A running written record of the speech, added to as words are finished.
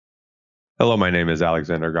Hello, my name is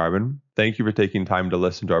Alexander Garbin. Thank you for taking time to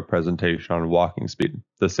listen to our presentation on walking speed,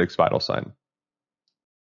 the sixth vital sign.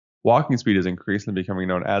 Walking speed is increasingly becoming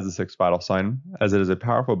known as the sixth vital sign, as it is a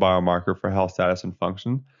powerful biomarker for health status and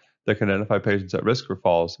function that can identify patients at risk for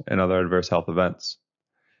falls and other adverse health events.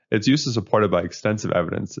 Its use is supported by extensive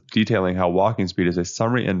evidence detailing how walking speed is a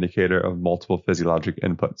summary indicator of multiple physiologic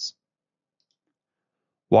inputs.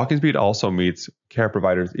 Walking speed also meets care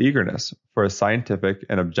providers' eagerness for a scientific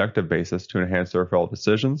and objective basis to enhance their referral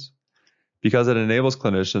decisions, because it enables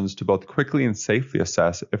clinicians to both quickly and safely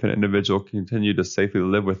assess if an individual can continue to safely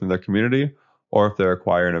live within their community or if they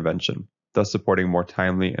require intervention, thus supporting more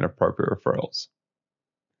timely and appropriate referrals.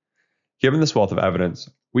 Given this wealth of evidence,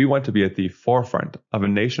 we want to be at the forefront of a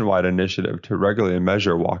nationwide initiative to regularly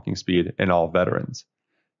measure walking speed in all veterans,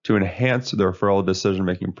 to enhance the referral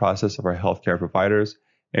decision-making process of our healthcare providers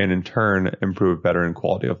and in turn improve veteran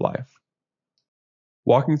quality of life.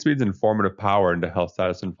 Walking speed's informative power into health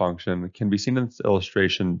status and function can be seen in this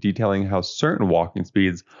illustration detailing how certain walking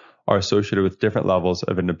speeds are associated with different levels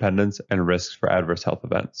of independence and risks for adverse health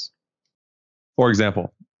events. For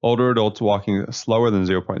example, older adults walking slower than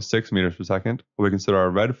 0.6 meters per second, what we consider our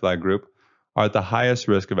red flag group, are at the highest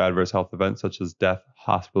risk of adverse health events such as death,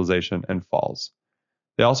 hospitalization, and falls.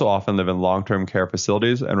 They also often live in long-term care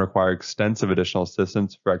facilities and require extensive additional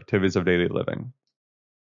assistance for activities of daily living.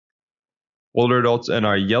 Older adults in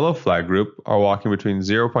our yellow flag group are walking between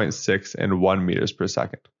 0.6 and 1 meters per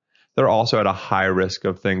second. They're also at a high risk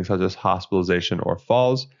of things such as hospitalization or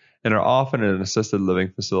falls and are often in assisted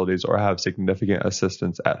living facilities or have significant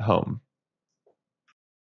assistance at home.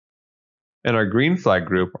 In our green flag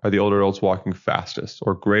group are the older adults walking fastest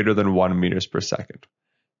or greater than 1 meters per second.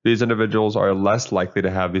 These individuals are less likely to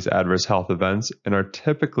have these adverse health events and are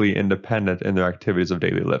typically independent in their activities of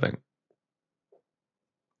daily living.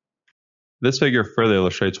 This figure further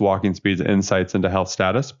illustrates walking speed's insights into health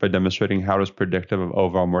status by demonstrating how it is predictive of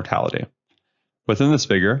overall mortality. Within this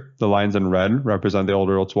figure, the lines in red represent the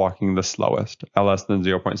older adults walking the slowest, at less than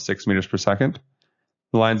 0.6 meters per second.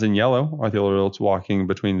 The lines in yellow are the older adults walking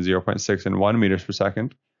between 0.6 and 1 meters per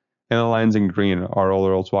second. And the lines in green are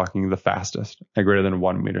older adults walking the fastest, at greater than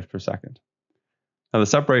 1 meters per second. Now, the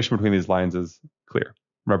separation between these lines is clear,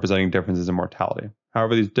 representing differences in mortality.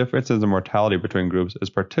 However, these differences in mortality between groups is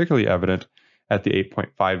particularly evident at the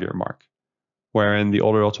 8.5-year mark, wherein the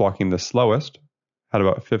older adults walking the slowest had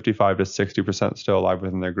about 55 to 60% still alive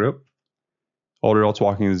within their group. Older adults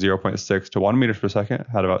walking 0.6 to 1 meters per second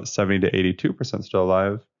had about 70 to 82% still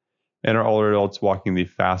alive. And our older adults walking the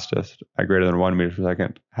fastest at greater than 1 meter per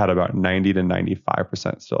second had about 90 to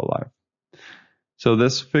 95% still alive. So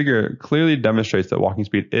this figure clearly demonstrates that walking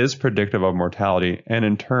speed is predictive of mortality and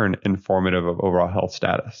in turn informative of overall health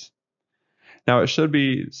status. Now it should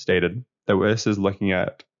be stated that this is looking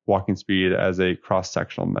at walking speed as a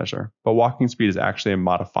cross-sectional measure, but walking speed is actually a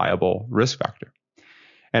modifiable risk factor.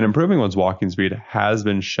 And improving one's walking speed has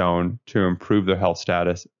been shown to improve their health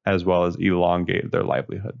status as well as elongate their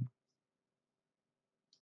livelihood.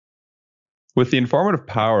 With the informative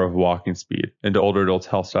power of walking speed into older adults'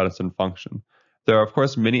 health status and function, there are of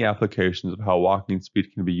course many applications of how walking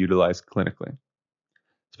speed can be utilized clinically.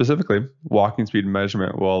 Specifically, walking speed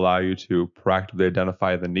measurement will allow you to proactively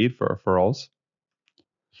identify the need for referrals,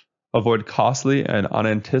 avoid costly and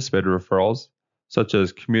unanticipated referrals, such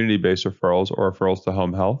as community-based referrals or referrals to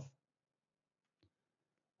home health.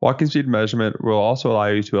 Walking speed measurement will also allow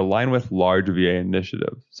you to align with large VA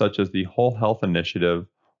initiatives, such as the Whole Health Initiative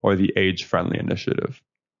or the Age-Friendly Initiative.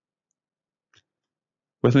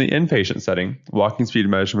 Within the inpatient setting, walking speed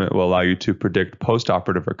measurement will allow you to predict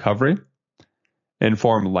postoperative recovery,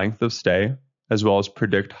 inform length of stay, as well as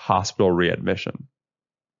predict hospital readmission.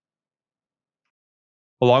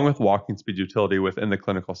 Along with walking speed utility within the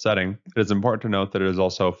clinical setting, it is important to note that it is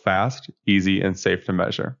also fast, easy, and safe to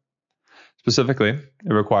measure. Specifically,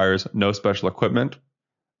 it requires no special equipment,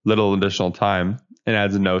 little additional time, and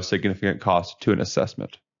adds no significant cost to an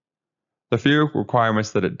assessment. The few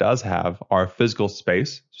requirements that it does have are physical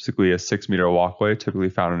space, specifically a 6-meter walkway typically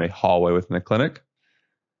found in a hallway within the clinic,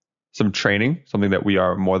 some training, something that we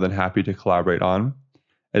are more than happy to collaborate on,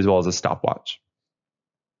 as well as a stopwatch.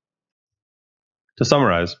 To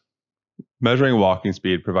summarize, measuring walking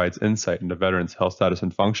speed provides insight into veterans' health status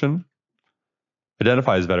and function,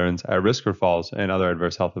 identifies veterans at risk for falls and other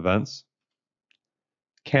adverse health events,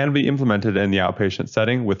 can be implemented in the outpatient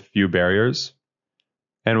setting with few barriers,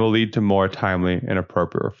 and will lead to more timely and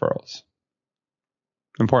appropriate referrals.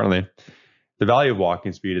 Importantly, the value of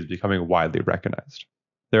walking speed is becoming widely recognized.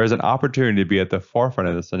 There is an opportunity to be at the forefront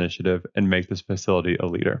of this initiative and make this facility a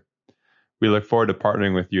leader. We look forward to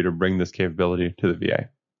partnering with you to bring this capability to the VA.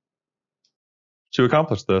 To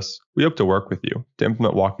accomplish this, we hope to work with you to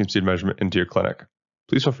implement walking speed measurement into your clinic.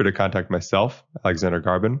 Please feel free to contact myself, Alexander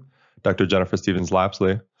Garbin, Dr. Jennifer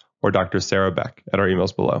Stevens-Lapsley, or Dr. Sarah Beck at our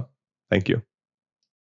emails below. Thank you.